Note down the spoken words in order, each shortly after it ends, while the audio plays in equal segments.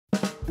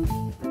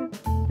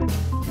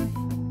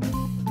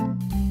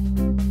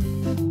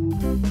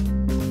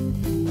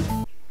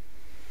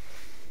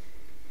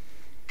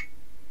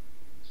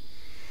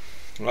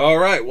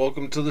Alright,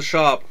 welcome to the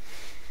shop.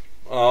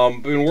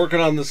 Been working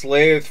on this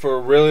lathe for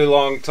a really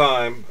long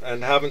time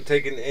and haven't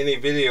taken any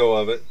video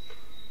of it.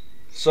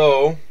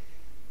 So,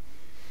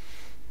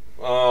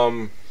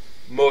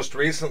 most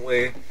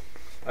recently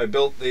I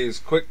built these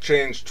quick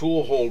change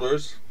tool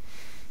holders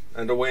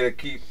and a way to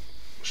keep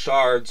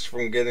shards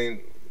from getting,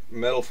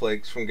 metal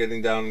flakes from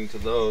getting down into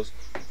those.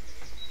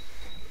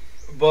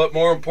 But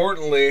more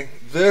importantly,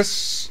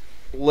 this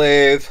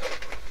lathe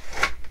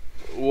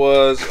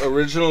was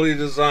originally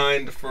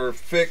designed for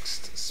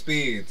fixed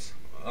speeds,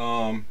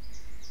 and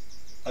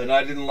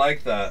I didn't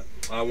like that.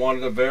 I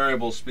wanted a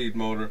variable speed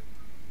motor,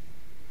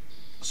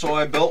 so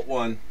I built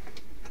one,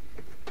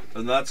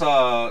 and that's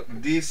a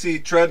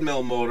DC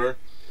treadmill motor.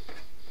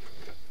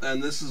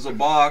 And this is a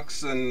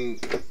box, and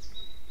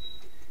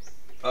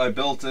I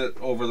built it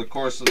over the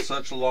course of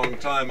such a long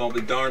time, I'll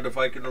be darned if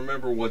I can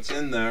remember what's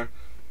in there,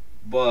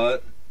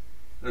 but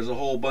there's a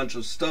whole bunch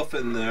of stuff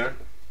in there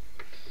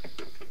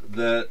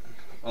that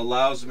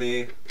allows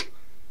me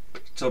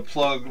to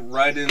plug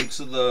right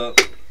into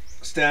the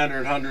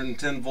standard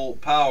 110 volt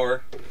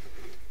power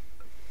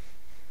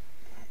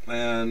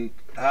and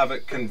have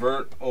it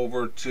convert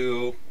over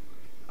to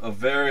a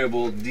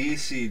variable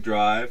DC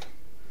drive,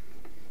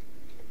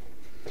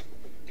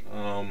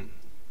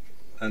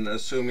 and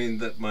assuming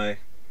that my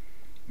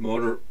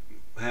motor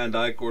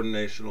hand-eye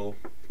coordination will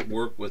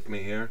work with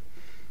me here.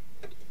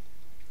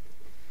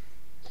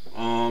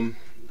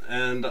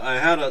 And I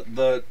had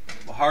the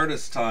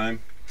hardest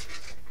time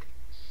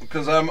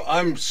because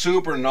I'm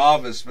super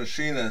novice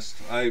machinist.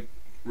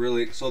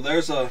 So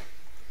there's a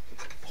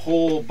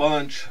whole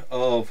bunch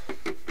of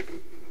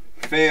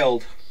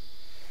failed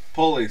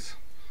pulleys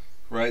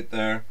right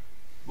there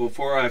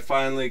before I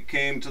finally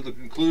came to the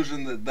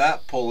conclusion that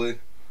that pulley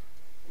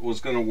was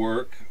going to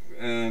work.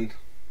 And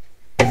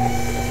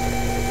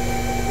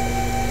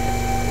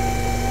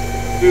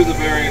through the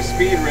various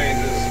speed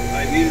ranges,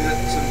 I needed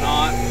it to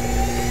not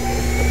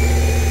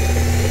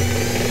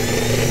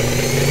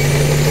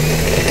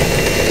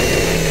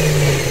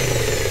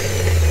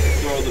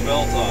throw the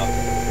belt off,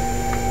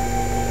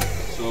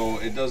 so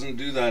it doesn't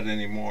do that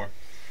anymore.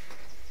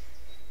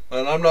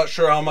 And I'm not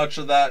sure how much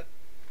of that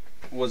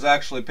was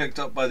actually picked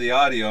up by the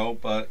audio,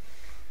 but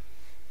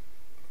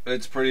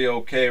it's pretty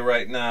okay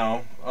right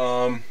now.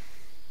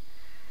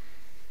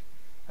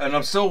 And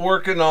I'm still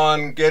working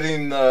on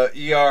getting the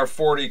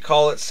ER40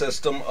 collet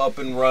system up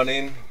and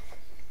running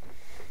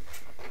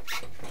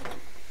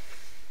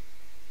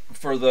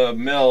for the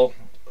mill,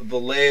 the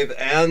lathe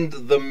and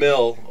the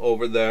mill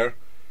over there,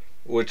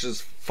 which is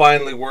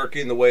finally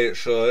working the way it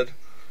should.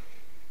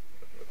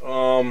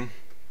 And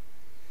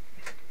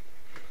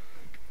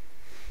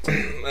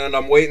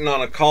I'm waiting on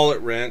a collet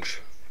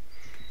wrench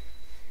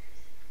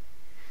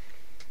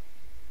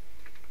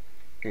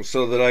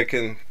so that I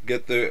can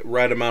get the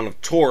right amount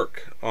of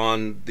torque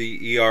on the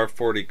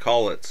ER40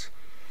 collets.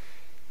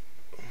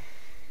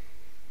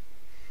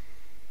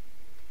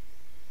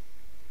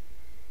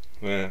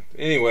 Yeah.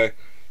 Anyway,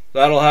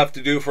 that'll have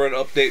to do for an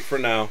update for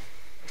now.